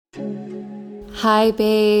Hi,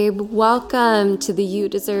 babe. Welcome to the You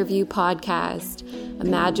Deserve You podcast, a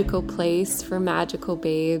magical place for magical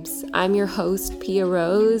babes. I'm your host, Pia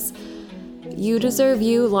Rose. You Deserve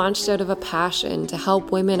You launched out of a passion to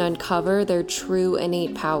help women uncover their true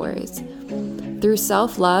innate powers. Through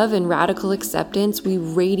self-love and radical acceptance, we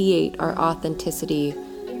radiate our authenticity,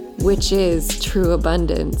 which is true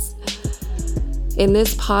abundance. In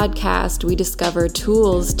this podcast, we discover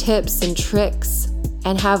tools, tips, and tricks,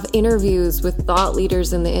 and have interviews with thought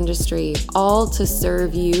leaders in the industry, all to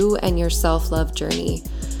serve you and your self-love journey.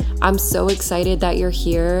 I'm so excited that you're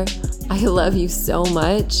here. I love you so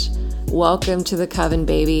much. Welcome to the coven,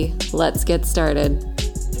 baby. Let's get started.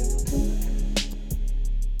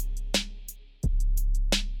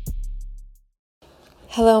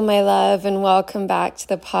 Hello, my love, and welcome back to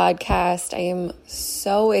the podcast. I am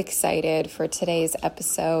so excited for today's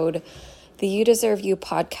episode. The You Deserve You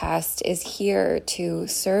podcast is here to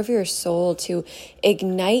serve your soul, to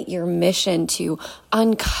ignite your mission, to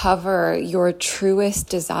uncover your truest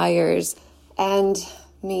desires. And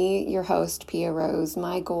me, your host, Pia Rose,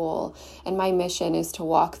 my goal and my mission is to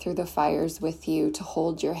walk through the fires with you, to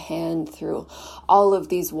hold your hand through all of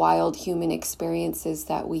these wild human experiences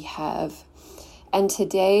that we have. And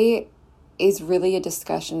today is really a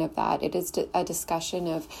discussion of that. It is a discussion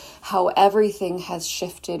of how everything has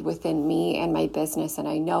shifted within me and my business, and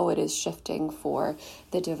I know it is shifting for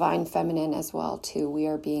the divine feminine as well too. We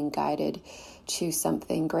are being guided to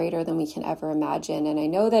something greater than we can ever imagine. And I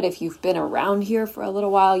know that if you've been around here for a little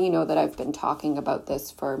while, you know that I've been talking about this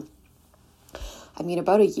for,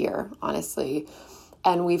 about a year, honestly.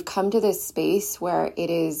 And we've come to this space where it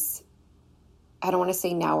is, I don't want to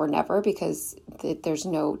say now or never because there's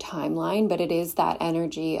no timeline, but it is that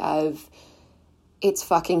energy of it's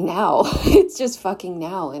fucking now. It's just fucking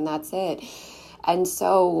now, and that's it. And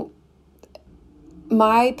so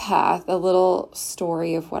my path, a little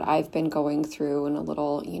story of what I've been going through and a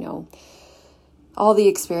little, all the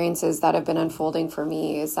experiences that have been unfolding for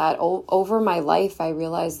me is that over my life, I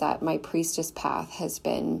realized that my priestess path has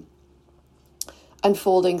been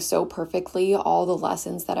unfolding so perfectly, all the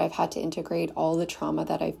lessons that I've had to integrate, all the trauma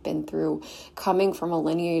that I've been through, coming from a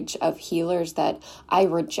lineage of healers that I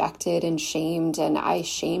rejected and shamed, and I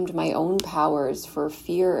shamed my own powers for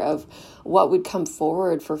fear of what would come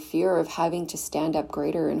forward, for fear of having to stand up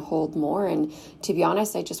greater and hold more. And to be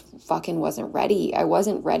honest, I just fucking wasn't ready. I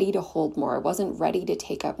wasn't ready to hold more. I wasn't ready to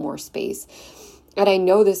take up more space. And I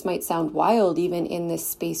know this might sound wild, even in this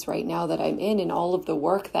space right now that I'm in, and all of the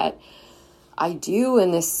work that I do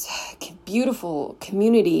in this beautiful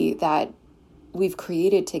community that we've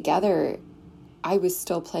created together. I was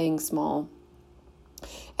still playing small.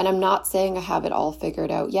 And I'm not saying I have it all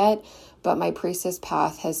figured out yet, but my priestess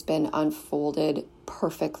path has been unfolded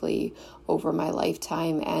perfectly over my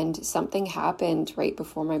lifetime. And something happened right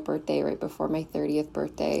before my birthday, right before my 30th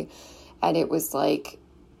birthday. And it was like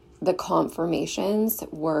the confirmations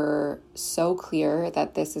were so clear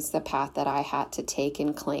that this is the path that I had to take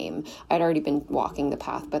and claim. I'd already been walking the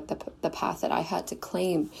path, but the path that I had to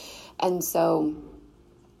claim. And so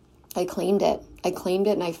I claimed it.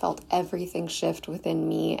 And I felt everything shift within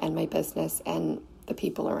me and my business and the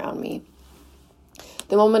people around me.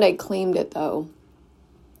 The moment I claimed it, though,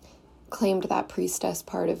 claimed that priestess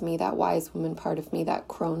part of me, that wise woman part of me, that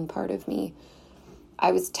crone part of me,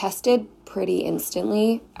 I was tested pretty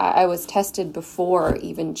instantly. I was tested before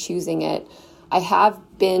even choosing it. I have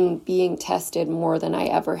been being tested more than I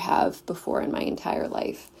ever have before in my entire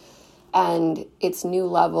life. And it's new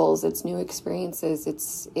levels, it's new experiences.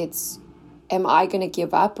 It's am I going to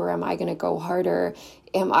give up or am I going to go harder?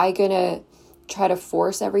 Am I going to try to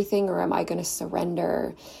force everything or am I going to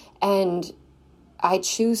surrender? And I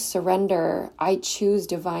choose surrender. I choose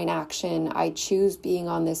divine action. I choose being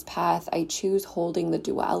on this path. I choose holding the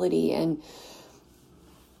duality. And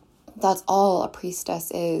that's all a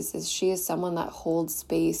priestess is she is someone that holds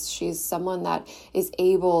space. She is someone that is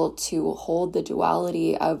able to hold the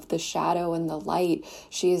duality of the shadow and the light.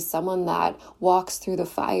 She is someone that walks through the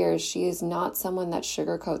fires. She is not someone that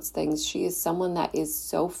sugarcoats things. She is someone that is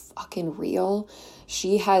so fucking real.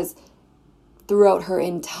 She has, throughout her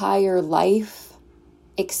entire life,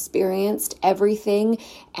 experienced everything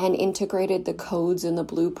and integrated the codes and the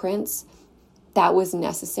blueprints that was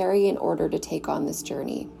necessary in order to take on this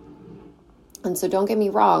journey. And so don't get me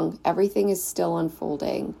wrong, everything is still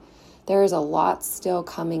unfolding. There is a lot still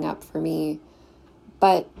coming up for me,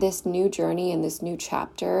 but this new journey and this new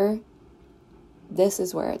chapter, this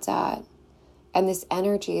is where it's at. And this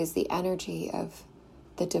energy is the energy of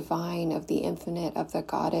the divine, of the infinite, of the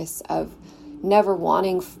goddess, of never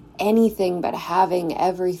wanting anything but having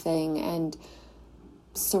everything. And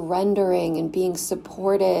surrendering and being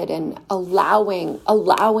supported and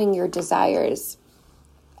allowing your desires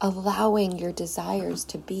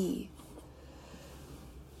to be.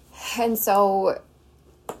 And so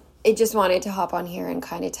I just wanted to hop on here and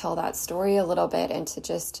kind of tell that story a little bit, and to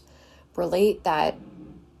just relate that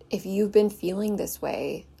if you've been feeling this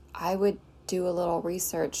way, I would do a little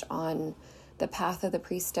research on the path of the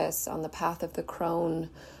priestess, on the path of the crone,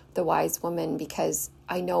 the wise woman, because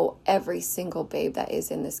I know every single babe that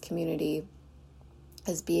is in this community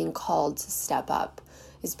is being called to step up,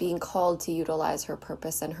 is being called to utilize her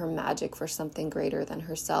purpose and her magic for something greater than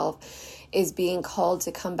herself, is being called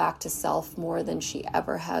to come back to self more than she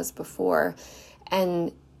ever has before.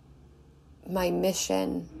 And my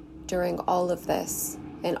mission during all of this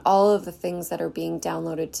and all of the things that are being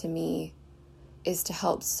downloaded to me is to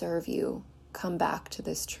help serve you come back to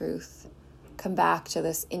this truth, come back to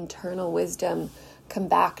this internal wisdom, come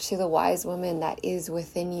back to the wise woman that is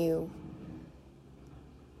within you.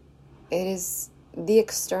 The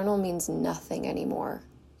external means nothing anymore.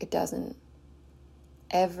 It doesn't.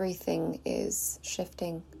 Everything is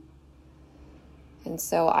shifting. And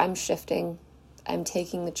so I'm shifting. I'm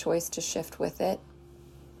taking the choice to shift with it,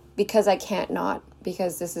 because I can't not,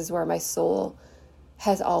 because this is where my soul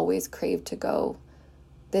has always craved to go.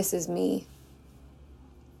 This is me.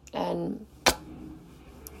 And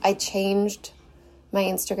I changed my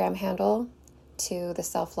Instagram handle to the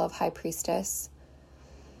Self-Love High Priestess.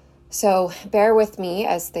 So bear with me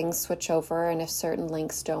as things switch over, and if certain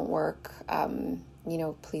links don't work,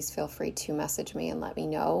 please feel free to message me and let me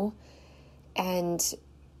know. And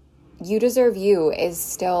You Deserve You is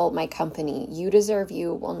still my company. You Deserve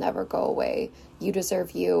You will never go away. You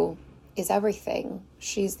Deserve You is everything.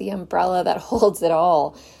 She's the umbrella that holds it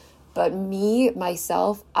all. But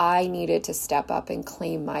myself, I needed to step up and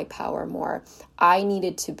claim my power more. I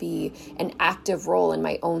needed to be an active role in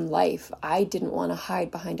my own life. I didn't want to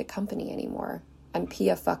hide behind a company anymore. I'm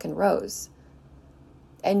Pia fucking Rose.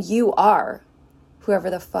 And you are whoever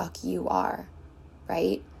the fuck you are,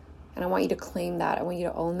 right? And I want you to claim that. I want you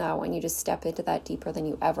to own that. I want you to step into that deeper than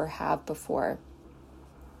you ever have before.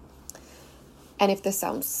 And if this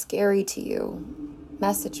sounds scary to you,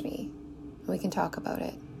 message me and we can talk about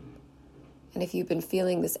it. And if you've been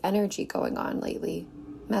feeling this energy going on lately,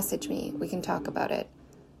 message me. We can talk about it.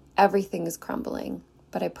 Everything is crumbling,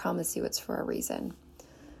 but I promise you it's for a reason.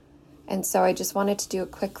 And so I just wanted to do a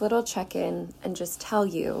quick little check-in and just tell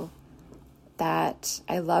you that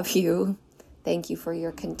I love you. Thank you for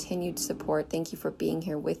your continued support. Thank you for being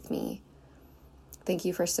here with me. Thank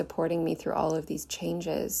you for supporting me through all of these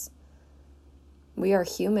changes. We are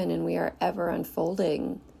human and we are ever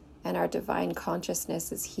unfolding. And our divine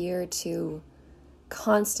consciousness is here to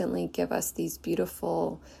constantly give us these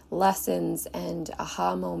beautiful lessons and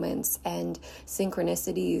aha moments and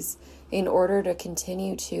synchronicities in order to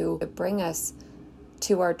continue to bring us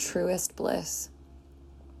to our truest bliss.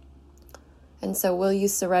 And so will you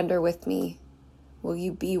surrender with me? Will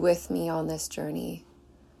you be with me on this journey?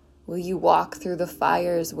 Will you walk through the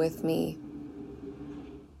fires with me?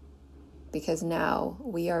 Because now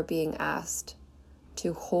we are being asked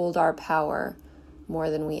to hold our power more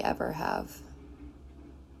than we ever have.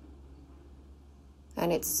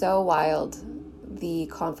 And it's so wild, the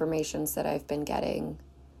confirmations that I've been getting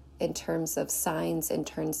in terms of signs, in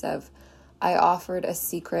terms of, I offered a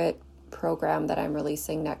secret program that I'm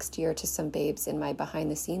releasing next year to some babes in my behind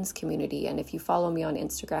the scenes community. And if you follow me on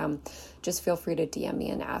Instagram, just feel free to DM me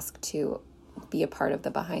and ask to be a part of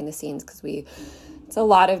the behind the scenes, because it's a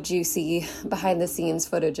lot of juicy behind the scenes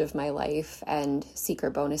footage of my life and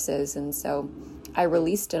secret bonuses. And so I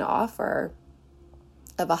released an offer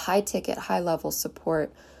of a high ticket, high level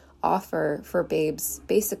support offer for babes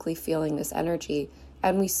basically feeling this energy.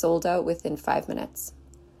 And we sold out within 5 minutes.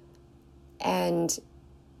 And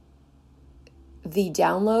the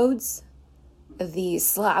downloads, the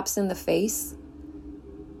slaps in the face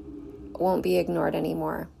won't be ignored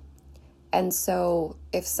anymore. And so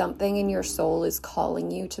if something in your soul is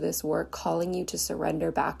calling you to this work, calling you to surrender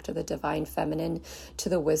back to the divine feminine, to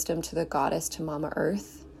the wisdom, to the goddess, to Mama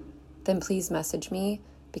Earth, then please message me,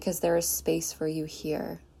 because there is space for you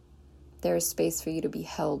here. There is space for you to be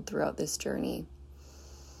held throughout this journey.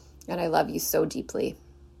 And I love you so deeply.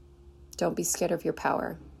 Don't be scared of your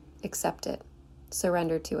power. Accept it.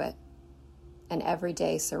 Surrender to it. And every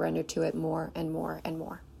day surrender to it more and more and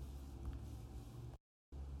more.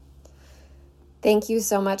 Thank you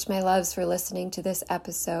so much, my loves, for listening to this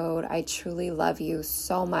episode. I truly love you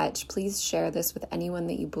so much. Please share this with anyone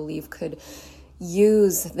that you believe could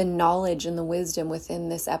use the knowledge and the wisdom within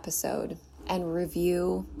this episode. And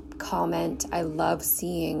review, comment. I love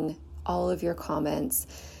seeing all of your comments,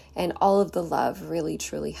 and all of the love really,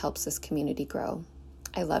 truly helps this community grow.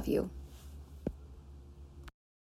 I love you.